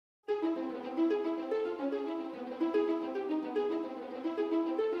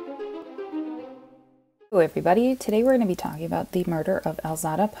Hello everybody, today we're going to be talking about the murder of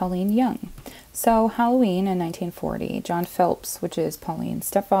Alzada Pauline Young. So Halloween in 1940, John Phelps, which is Pauline's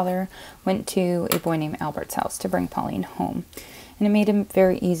stepfather, went to a boy named Albert's house to bring Pauline home. And it made it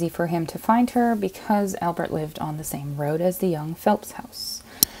very easy for him to find her because Albert lived on the same road as the young Phelps house.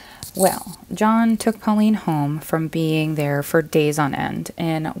 Well, John took Pauline home from being there for days on end,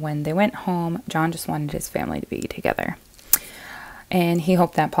 and when they went home, John just wanted his family to be together. And he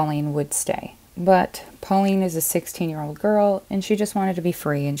hoped that Pauline would stay. But Pauline is a 16-year-old girl, and she just wanted to be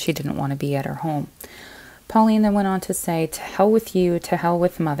free, and she didn't want to be at her home. Pauline then went on to say, "To hell with you, to hell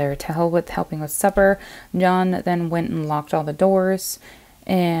with mother, to hell with helping with supper." John then went and locked all the doors,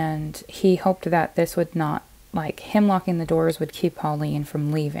 and he hoped that this would not, him locking the doors would keep Pauline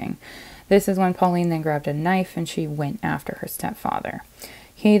from leaving. This is when Pauline then grabbed a knife, and she went after her stepfather.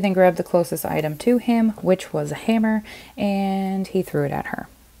 He then grabbed the closest item to him, which was a hammer, and he threw it at her.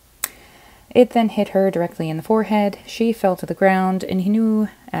 It then hit her directly in the forehead. She fell to the ground, and he knew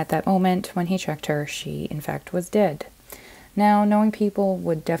at that moment when he checked her, she in fact was dead. Now, knowing people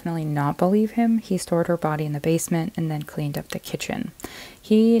would definitely not believe him, he stored her body in the basement and then cleaned up the kitchen.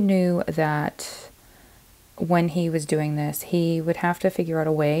 He knew that when he was doing this, he would have to figure out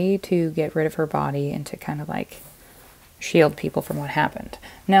a way to get rid of her body and to kind of shield people from what happened.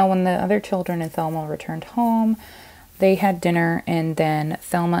 Now, when the other children and Thelma returned home, they had dinner, and then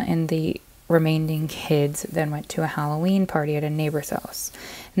Thelma and the remaining kids then went to a Halloween party at a neighbor's house.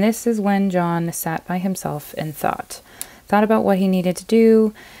 And this is when John sat by himself and thought about what he needed to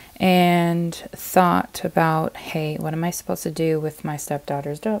do, and thought about, hey, what am I supposed to do with my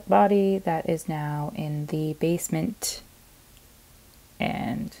stepdaughter's body that is now in the basement?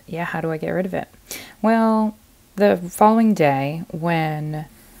 And yeah, how do I get rid of it? Well, the following day, when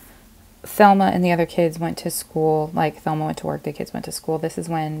Thelma and the other kids went to school, Thelma went to work, the kids went to school, this is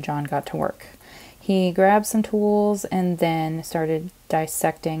when John got to work. He grabbed some tools and then started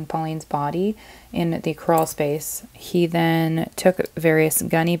dissecting Pauline's body in the crawl space. He then took various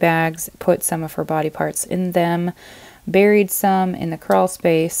gunny bags, put some of her body parts in them, buried some in the crawl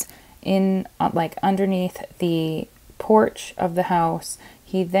space, in underneath the porch of the house.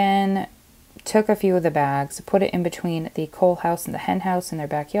 He then took a few of the bags, put it in between the coal house and the hen house in their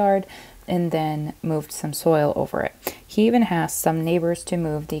backyard, and then moved some soil over it. He even asked some neighbors to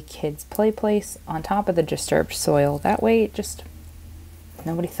move the kids' play place on top of the disturbed soil. That way, just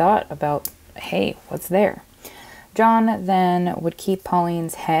nobody thought about, hey, what's there? John then would keep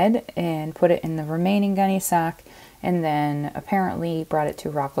Pauline's head and put it in the remaining gunny sack, and then apparently brought it to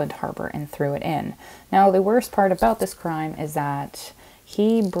Rockland Harbor and threw it in. Now, the worst part about this crime is that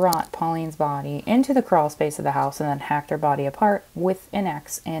he brought Pauline's body into the crawl space of the house and then hacked her body apart with an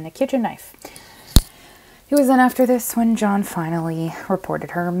axe and a kitchen knife. It was then after this when John finally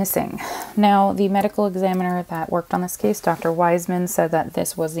reported her missing. Now, the medical examiner that worked on this case, Dr. Wiseman, said that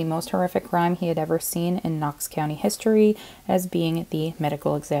this was the most horrific crime he had ever seen in Knox County history, as being the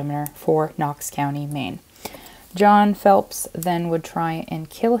medical examiner for Knox County, Maine. John Phelps then would try and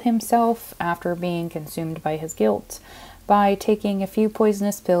kill himself after being consumed by his guilt, by taking a few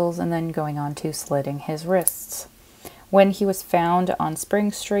poisonous pills and then going on to slitting his wrists. When he was found on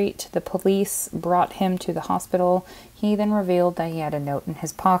Spring Street, the police brought him to the hospital. He then revealed that he had a note in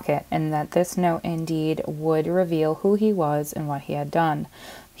his pocket, and that this note indeed would reveal who he was and what he had done.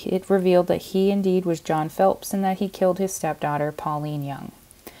 It revealed that he indeed was John Phelps, and that he killed his stepdaughter, Pauline Young.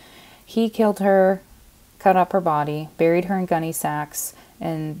 He killed her, cut up her body, buried her in gunny sacks,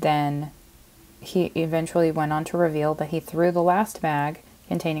 and then he eventually went on to reveal that he threw the last bag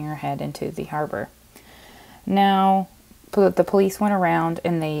containing her head into the harbor. Now, the police went around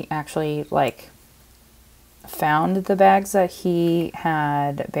and they actually, found the bags that he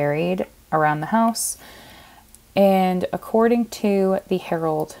had buried around the house. And according to the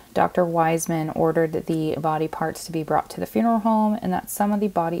Herald, Dr. Wiseman ordered the body parts to be brought to the funeral home, and that some of the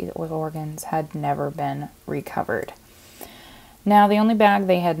body organs had never been recovered. Now, the only bag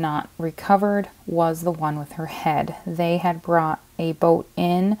they had not recovered was the one with her head. They had brought a boat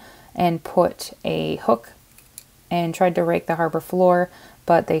in and put a hook and tried to rake the harbor floor,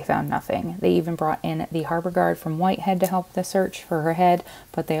 but they found nothing. They even brought in the harbor guard from Whitehead to help the search for her head,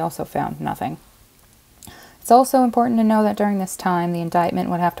 but they also found nothing. It's also important to know that during this time, the indictment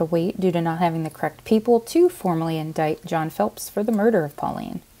would have to wait due to not having the correct people to formally indict John Phelps for the murder of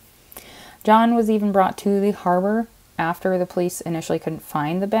Pauline. John was even brought to the harbor after the police initially couldn't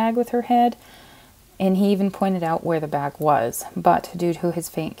find the bag with her head, and he even pointed out where the bag was. But due to his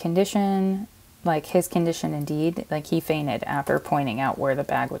faint condition, he fainted after pointing out where the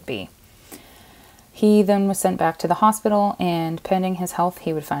bag would be. He then was sent back to the hospital, and pending his health,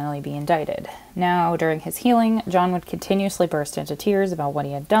 he would finally be indicted. Now, during his healing, John would continuously burst into tears about what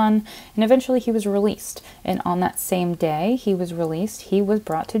he had done, and eventually he was released. And on that same day he was released, he was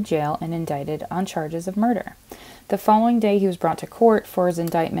brought to jail and indicted on charges of murder. The following day, he was brought to court for his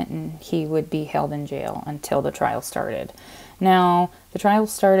indictment, and he would be held in jail until the trial started. Now, the trial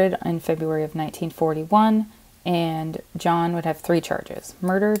started in February of 1941, and John would have 3 charges: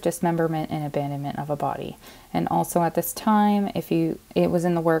 murder, dismemberment, and abandonment of a body. And also at this time, it was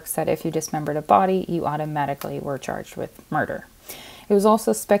in the works that if you dismembered a body, you automatically were charged with murder. It was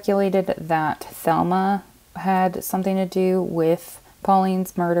also speculated that Thelma had something to do with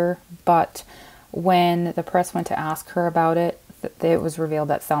Pauline's murder, but when the press went to ask her about it, it was revealed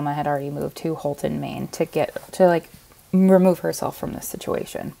that Thelma had already moved to Rockland, Maine to remove herself from this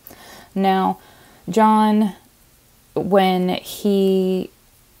situation. Now, John, when he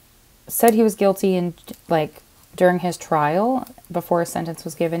said he was guilty and during his trial, before his sentence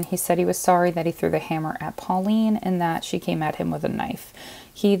was given, he said he was sorry that he threw the hammer at Pauline and that she came at him with a knife.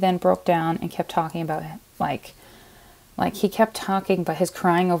 He then broke down and kept talking about he kept talking, but his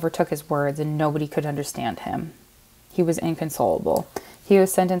crying overtook his words and nobody could understand him. He was inconsolable. He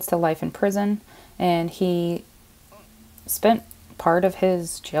was sentenced to life in prison, and he spent part of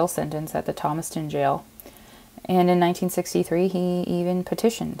his jail sentence at the Thomaston jail. And in 1963, he even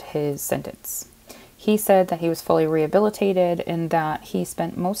petitioned his sentence. He said that he was fully rehabilitated and that he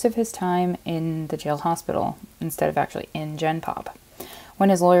spent most of his time in the jail hospital instead of actually in Gen Pop. When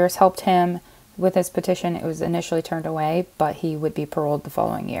his lawyers helped him with his petition, it was initially turned away, but he would be paroled the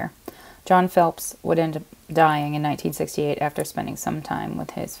following year. John Phelps would end up dying in 1968 after spending some time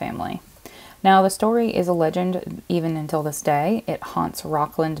with his family. Now, the story is a legend even until this day. It haunts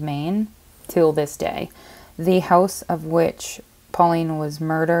Rockland, Maine, till this day. The house of which Pauline was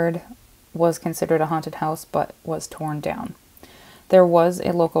murdered was considered a haunted house, but was torn down. There was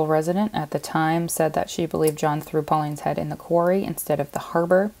a local resident at the time said that she believed John threw Pauline's head in the quarry instead of the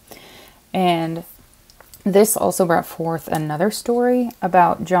harbor. And this also brought forth another story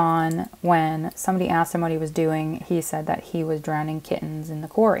about John. When somebody asked him what he was doing, he said that he was drowning kittens in the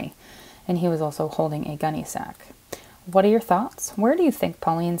quarry, and he was also holding a gunny sack. What are your thoughts? Where do you think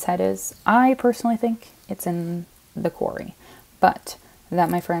Pauline's head is? I personally think it's in the quarry. But that,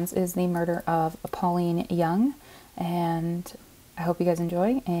 my friends, is the murder of Pauline Young, and I hope you guys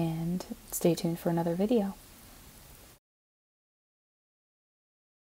enjoy, and stay tuned for another video.